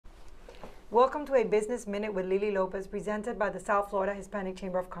Welcome to a Business Minute with Lily Lopez, presented by the South Florida Hispanic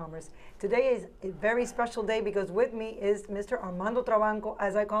Chamber of Commerce. Today is a very special day because with me is Mr. Armando Trabanco,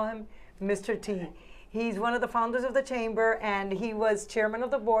 as I call him, Mr. T. He's one of the founders of the Chamber, and he was chairman of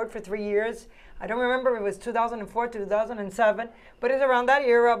the board for 3 years. I don't remember if it was 2004 to 2007, but it's around that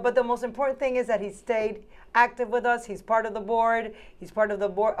era. But the most important thing is that he stayed active with us. He's part of the board. He's part of the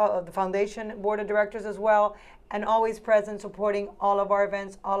board of the foundation board of directors as well, and always present, supporting all of our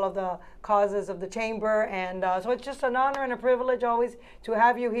events, all of the causes of the chamber. And so it's just an honor and a privilege always to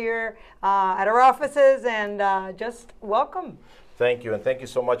have you here at our offices, and just welcome. Thank you, and thank you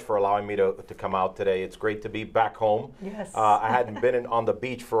so much for allowing me to come out today. It's great to be back home. Yes. I hadn't been on the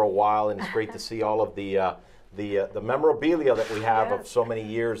beach for a while, and it's great to see all of the memorabilia that we have of so many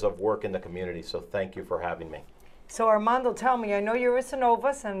years of work in the community. So thank you for having me. So Armando, tell me, I know you're with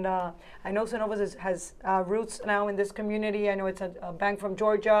Synovus, and I know Synovus has roots now in this community. I know it's a bank from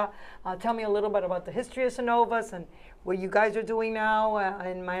Georgia. Tell me a little bit about the history of Synovus and what you guys are doing now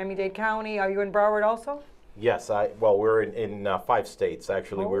in Miami-Dade County. Are you in Broward also? Yes, well, we're in 5 states.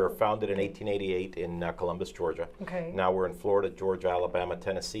 Actually, we were founded in 1888 in Columbus, Georgia. Okay. Now we're in Florida, Georgia, Alabama,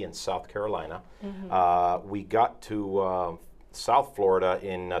 Tennessee, and South Carolina. We got to South Florida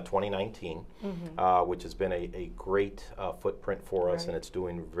in 2019, which has been a great footprint for us, and it's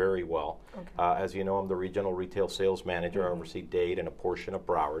doing very well. Okay. As you know, I'm the regional retail sales manager. I oversee Dade and a portion of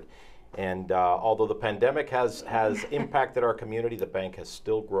Broward. And although the pandemic has impacted our community, the bank has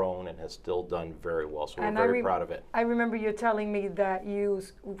still grown and has still done very well. So we're very proud of it. I remember you telling me that you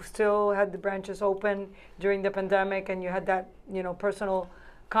still had the branches open during the pandemic, and you had that, personal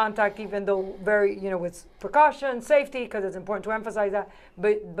contact, even though very, with precaution, safety, because it's important to emphasize that.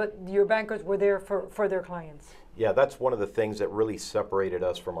 But your bankers were there for their clients. Yeah, that's one of the things that really separated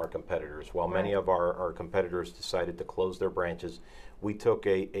us from our competitors. While many of our competitors decided to close their branches, we took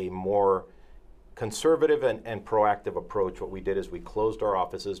a more conservative and proactive approach. What we did is we closed our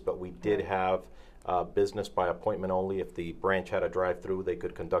offices, but we did have business by appointment only. If the branch had a drive-through, they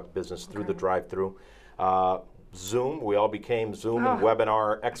could conduct business through the drive-through. Zoom, we all became Zoom and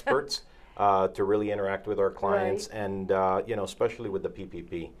webinar experts to really interact with our clients, and especially with the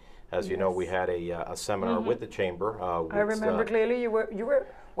PPP. As you know, we had a seminar with the Chamber. I remember clearly. You were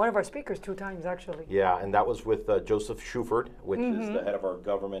one of our speakers 2 times, actually. Yeah, and that was with Joseph Shuford, which is the head of our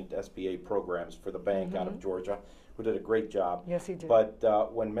government SBA programs for the bank out of Georgia, who did a great job. Yes, he did.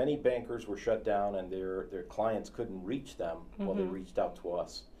 But when many bankers were shut down and their clients couldn't reach them, well, they reached out to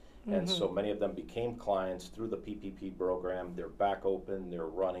us. And so many of them became clients through the PPP program. They're back open, they're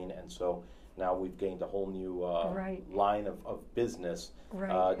running, and so now we've gained a whole new line of business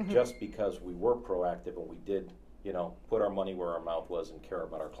just because we were proactive and we did, put our money where our mouth was and care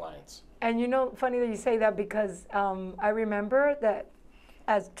about our clients. And funny that you say that, because I remember that,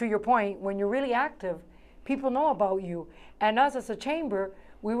 as to your point, when you're really active, people know about you. And us as a chamber,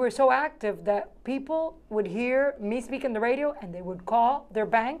 we were so active that people would hear me speak in the radio and they would call their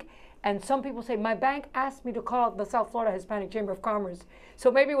bank. And some people say, my bank asked me to call the South Florida Hispanic Chamber of Commerce.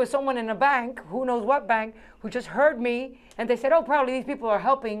 So maybe it was someone in a bank, who knows what bank, who just heard me, and they said, oh, probably these people are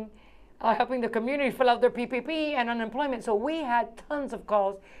helping the community fill out their PPP and unemployment. So we had tons of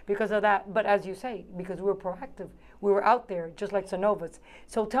calls because of that. But as you say, because we were proactive, we were out there, just like Synovus.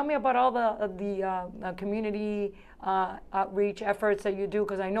 So tell me about all the community outreach efforts that you do,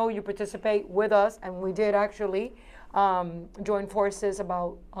 because I know you participate with us, and we did actually join forces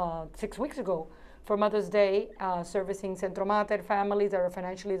about 6 weeks ago for Mother's Day, servicing Centro Mater families that are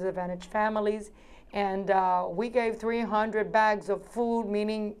financially disadvantaged families. And we gave 300 bags of food,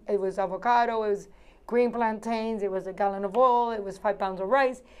 meaning it was avocado, it was green plantains, it was a gallon of oil, it was 5 pounds of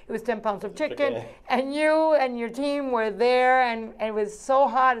rice, it was 10 pounds of chicken. And you and your team were there, and it was so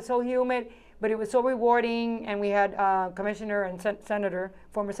hot, so humid, but it was so rewarding. And we had Commissioner and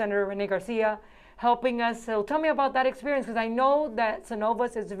former Senator Rene Garcia, helping us. So tell me about that experience, because I know that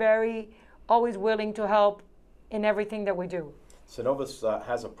Synovus is always willing to help in everything that we do. Synovus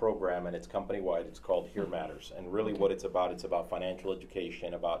has a program, and it's company-wide. It's called Here Matters, and really what it's about financial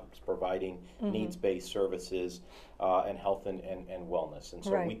education, about providing needs-based services and health and wellness. And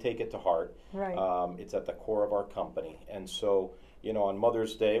so we take it to heart. It's at the core of our company. And so, on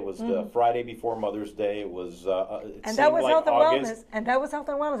Mother's Day, it was the Friday before Mother's Day. It was and that was health and wellness. And that was health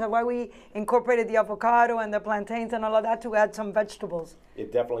and wellness. That's why we incorporated the avocado and the plantains and all of that to add some vegetables.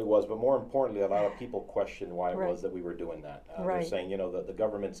 It definitely was, but more importantly, a lot of people questioned why it was that we were doing that. They're saying, that the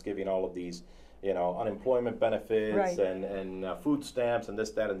government's giving all of these, unemployment benefits and food stamps and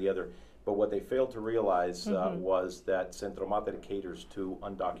this, that, and the other. But what they failed to realize was that Centro Mater caters to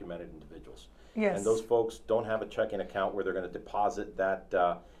undocumented individuals. Yes. And those folks don't have a checking account where they're going to deposit that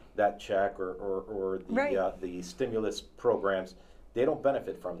that check or the stimulus programs, they don't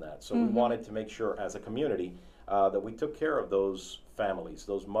benefit from that. So we wanted to make sure as a community that we took care of those families,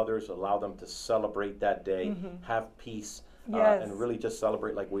 those mothers, allow them to celebrate that day, have peace, and really just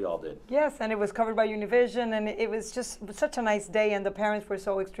celebrate like we all did. Yes, and it was covered by Univision, and it was just such a nice day, and the parents were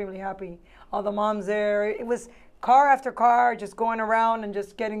so extremely happy. All the moms there. It was car after car, just going around and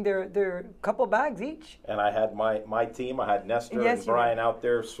just getting their couple bags each. And I had my team, I had Nestor and Brian out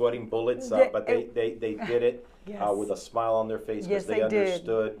there sweating bullets, but they did it with a smile on their face because they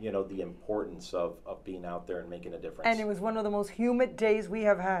understood, you know, the importance of being out there and making a difference. And it was one of the most humid days we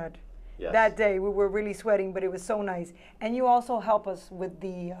have had. Yes. That day we were really sweating, but it was so nice. And you also help us with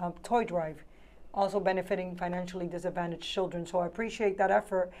the toy drive, also benefiting financially disadvantaged children. So I appreciate that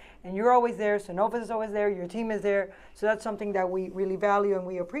effort. And you're always there, Synovus is always there, your team is there. So that's something that we really value and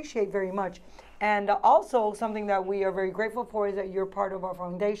we appreciate very much. And also something that we are very grateful for is that you're part of our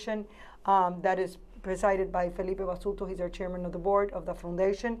foundation that is presided by Felipe Basuto. He's our chairman of the board of the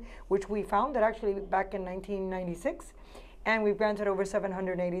foundation, which we founded actually back in 1996. And we've granted over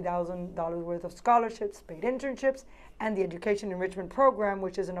 $780,000 worth of scholarships, paid internships, and the Education Enrichment Program,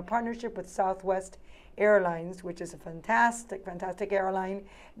 which is in a partnership with Southwest Airlines, which is a fantastic, fantastic airline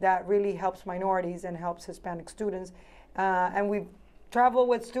that really helps minorities and helps Hispanic students. And we've traveled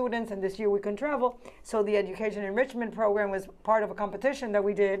with students, and this year we can travel. So the Education Enrichment Program was part of a competition that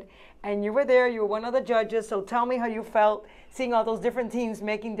we did, and you were there, you were one of the judges, so tell me how you felt seeing all those different teams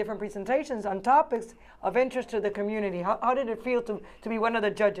making different presentations on topics of interest to the community. How did it feel to be one of the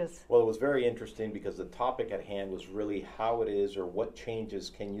judges? Well, it was very interesting because the topic at hand was really how it is or what changes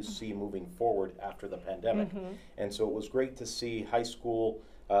can you see moving forward after the pandemic. And so it was great to see high school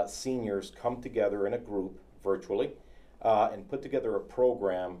seniors come together in a group virtually and put together a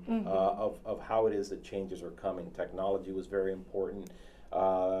program of how it is that changes are coming. Technology was very important.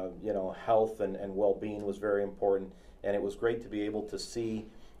 You know, health and well-being was very important. And it was great to be able to see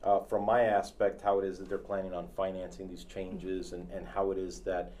from my aspect how it is that they're planning on financing these changes and how it is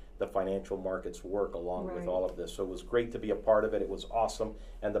that the financial markets work along with all of this. So it was great to be a part of it. It was awesome.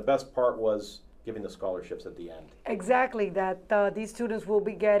 And the best part was giving the scholarships at the end. Exactly, that these students will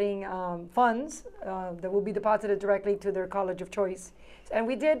be getting funds that will be deposited directly to their college of choice. And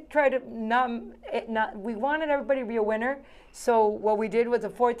we did try to we wanted everybody to be a winner. So what we did with the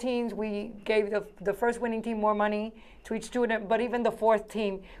 4 teams, we gave the first winning team more money to each student, but even the 4th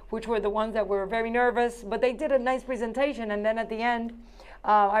team, which were the ones that were very nervous, but they did a nice presentation. And then at the end,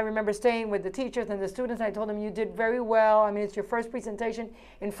 I remember staying with the teachers and the students. I told them, you did very well. I mean, it's your first presentation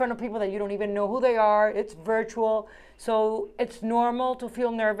in front of people that you don't even know who they are. It's virtual. So it's normal to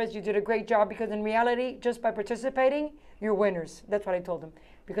feel nervous. You did a great job because in reality, just by participating, you're winners. That's what I told them.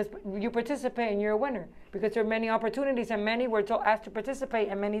 Because you participate and you're a winner. Because there are many opportunities and many were asked to participate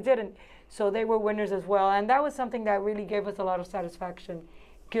and many didn't. So they were winners as well. And that was something that really gave us a lot of satisfaction,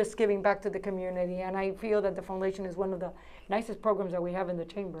 just giving back to the community. And I feel that the foundation is one of the nicest programs that we have in the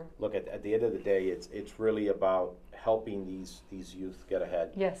chamber. Look, at the end of the day, it's really about helping these youth get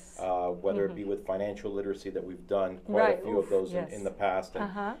ahead. Yes. Whether it be with financial literacy that we've done quite a few of those in the past.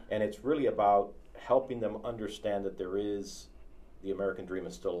 And it's really about helping them understand that the American dream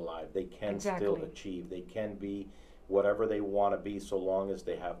is still alive. They can still achieve. They can be whatever they want to be so long as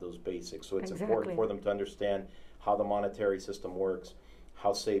they have those basics. So it's important for them to understand how the monetary system works,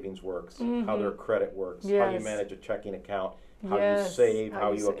 how savings works, how their credit works, how you manage a checking account, how you save,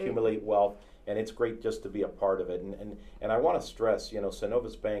 how you accumulate wealth. And it's great just to be a part of it. And I want to stress, you know,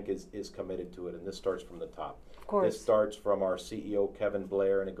 Synovus Bank is committed to it, and this starts from the top. Of course. This starts from our CEO, Kevin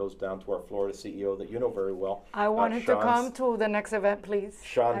Blair, and it goes down to our Florida CEO that you know very well. I want him to come to the next event, please.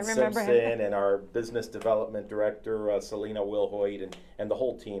 Sean Simpson and our business development director, Selena Wilhoit, and the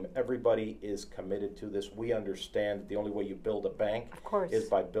whole team. Everybody is committed to this. We understand that the only way you build a bank is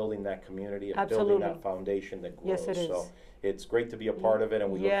by building that community and building that foundation that grows. Yes, it is. So it's great to be a part of it, and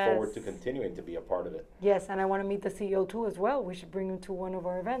we look forward to continuing to be a part of it. Yes, and I want to meet the CEO too as well. We should bring him to one of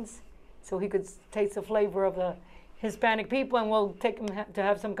our events so he could taste the flavor of the Hispanic people, and we'll take him to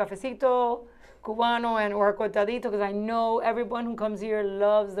have some cafecito, cubano, or cortadito, because I know everyone who comes here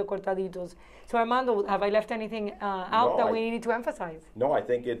loves the cortaditos. So Armando, have I left anything out that we need to emphasize? No, I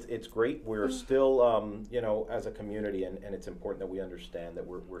think it's great. We're still, you know, as a community, and it's important that we understand that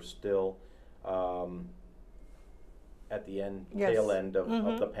we're still at the tail end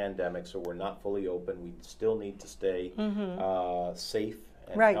of the pandemic, so we're not fully open. We still need to stay safe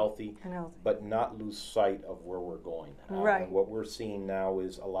and healthy, but not lose sight of where we're going. And what we're seeing now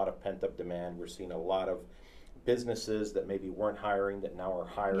is a lot of pent-up demand. We're seeing a lot of businesses that maybe weren't hiring that now are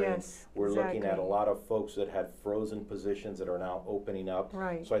hiring. Yes, we're looking at a exactly. lot of folks that had frozen positions that are now opening up.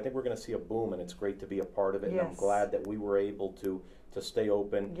 Right. So I think we're going to see a boom, and it's great to be a part of it. And I'm Yes. glad that we were able to stay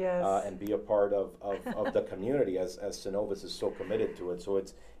open Yes. and be a part of the community as Synovus is so committed to it. So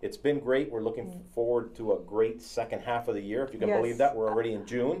it's been great. We're looking forward to a great second half of the year. If you can Yes. believe that, we're already in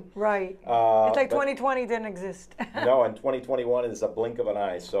June. Right. It's like but 2020 didn't exist. no, and 2021 is a blink of an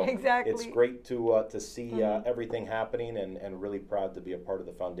eye. So Exactly. it's great to see everything happening, and really proud to be a part of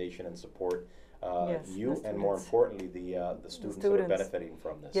the foundation and support Yes, you, the and more students. importantly, the students that are students. benefiting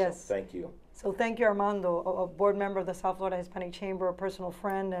from this. Yes. So thank you. So thank you, Armando, a board member of the South Florida Hispanic Chamber, a personal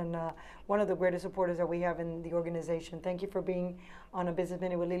friend, and one of the greatest supporters that we have in the organization. Thank you for being on A Business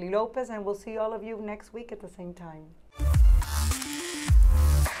Minute with Lily Lopez, and we'll see all of you next week at the same time.